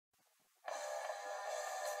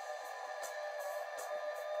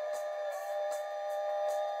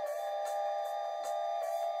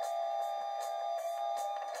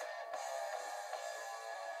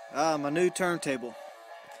My new turntable.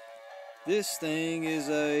 This thing is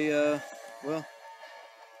a, well,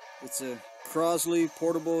 it's a Crosley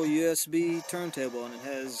portable USB turntable, and it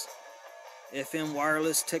has FM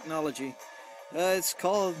wireless technology. It's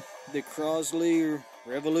called the Crosley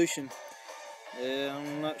Revolution.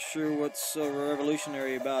 I'm not sure what's so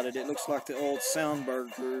revolutionary about it. It looks like the old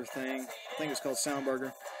Soundburger thing. I think it's called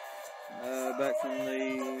Soundburger. Back from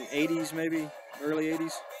the 80s, maybe early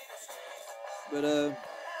 80s. But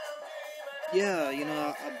yeah, you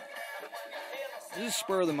know, I just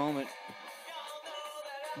spur of the moment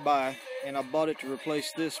buy, and I bought it to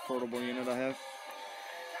replace this portable unit I have.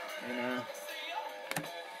 And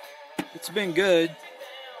it's been good,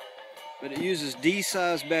 but it uses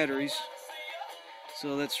D-size batteries,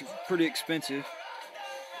 so that's pretty expensive.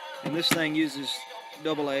 And this thing uses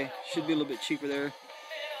AA. Should be a little bit cheaper there.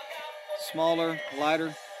 Smaller,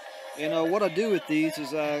 lighter. And what I do with these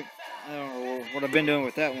is I don't know what I've been doing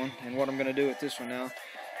with that one, and what I'm going to do with this one now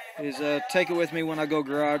is take it with me when I go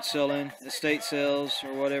garage selling, estate sales,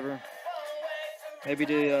 or whatever. Maybe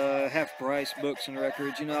to half-price books and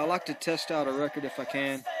records. You know, I like to test out a record if I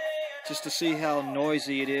can, just to see how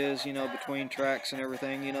noisy it is, you know, between tracks and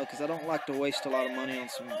everything, you know, because I don't like to waste a lot of money on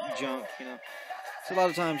some junk, you know. So a lot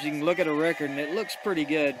of times you can look at a record and it looks pretty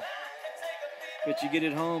good, but you get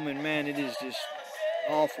it home and, man, it is just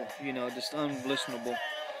awful, you know, just unlistenable.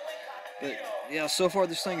 But yeah, so far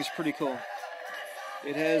this thing is pretty cool.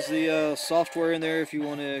 It has the software in there if you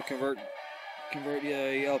want to convert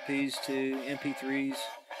your LPs to MP3s.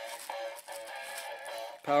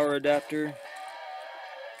 Power adapter,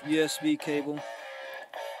 USB cable,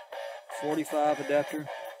 45 adapter,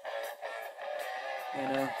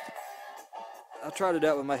 and I tried it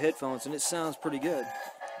out with my headphones and it sounds pretty good.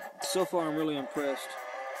 So far I'm really impressed.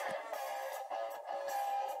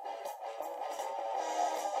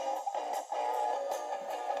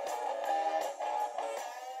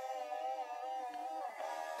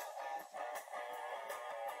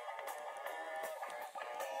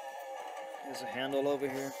 There's a handle over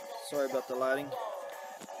here. Sorry about the lighting.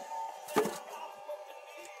 There's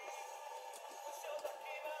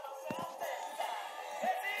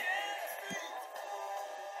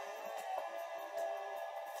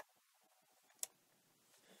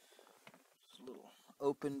a little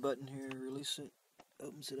open button here. Release it.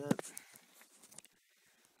 Opens it up.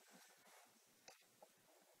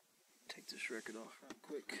 Take this record off real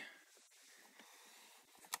quick.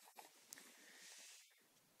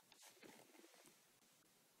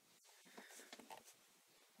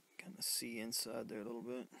 Kind of see inside there a little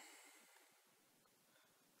bit.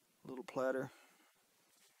 A little platter.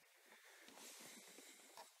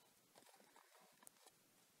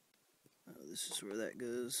 Oh, this is where that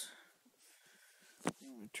goes.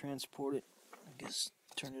 Transport it. I guess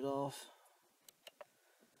turn it off.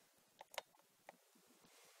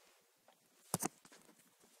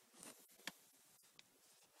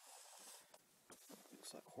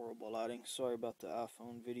 Looks like horrible lighting. Sorry about the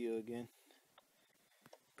iPhone video again.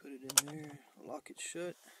 Put it in there, lock it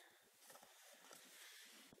shut.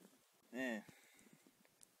 Man,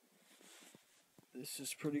 this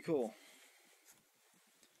is pretty cool.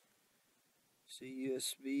 See,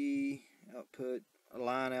 USB output, a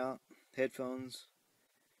line out, headphones,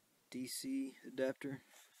 DC adapter,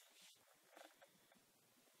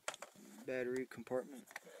 battery compartment.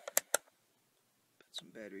 Put some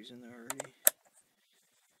batteries in there already.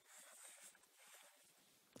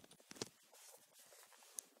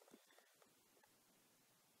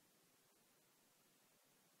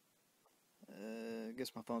 I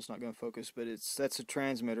guess my phone's not going to focus, but that's a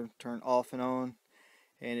transmitter, turn off and on,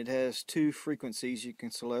 and it has two frequencies you can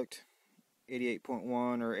select,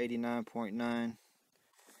 88.1 or 89.9.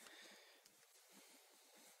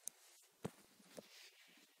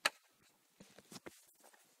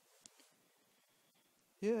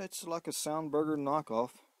 Yeah, it's like a Soundburger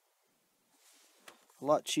knockoff, a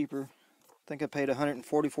lot cheaper. I think I paid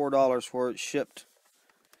 $144 for it shipped.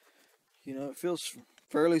 You know, it feels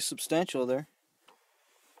fairly substantial there.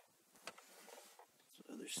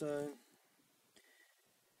 Other side.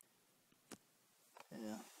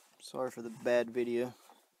 Yeah, sorry for the bad video.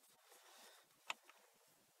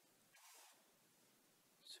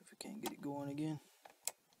 See if we can't get it going again.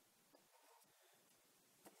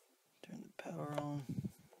 Turn the power on.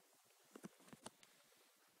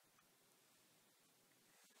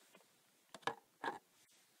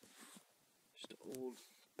 Just an old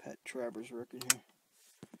Pat Travers record here.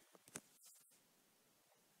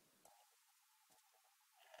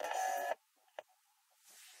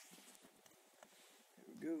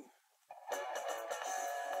 Go.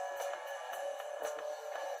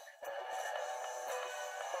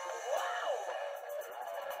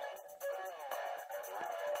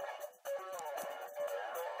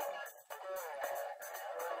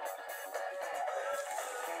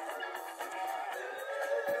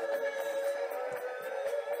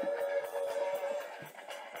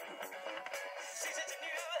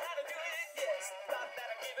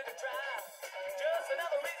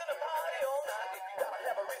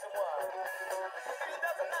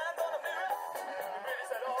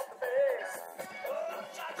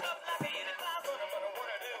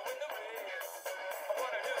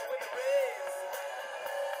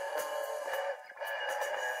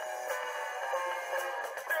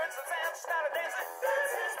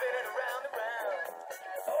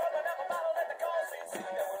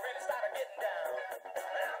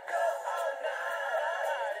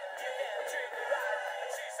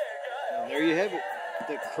 And there you have it,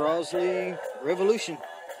 the Crosley Revolution.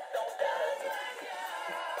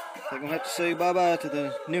 They're gonna have to say bye-bye to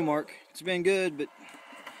the Newmark. It's been good, but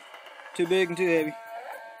too big and too heavy.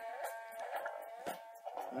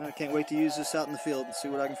 I can't wait to use this out in the field and see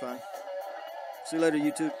what I can find. See you later,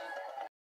 YouTube.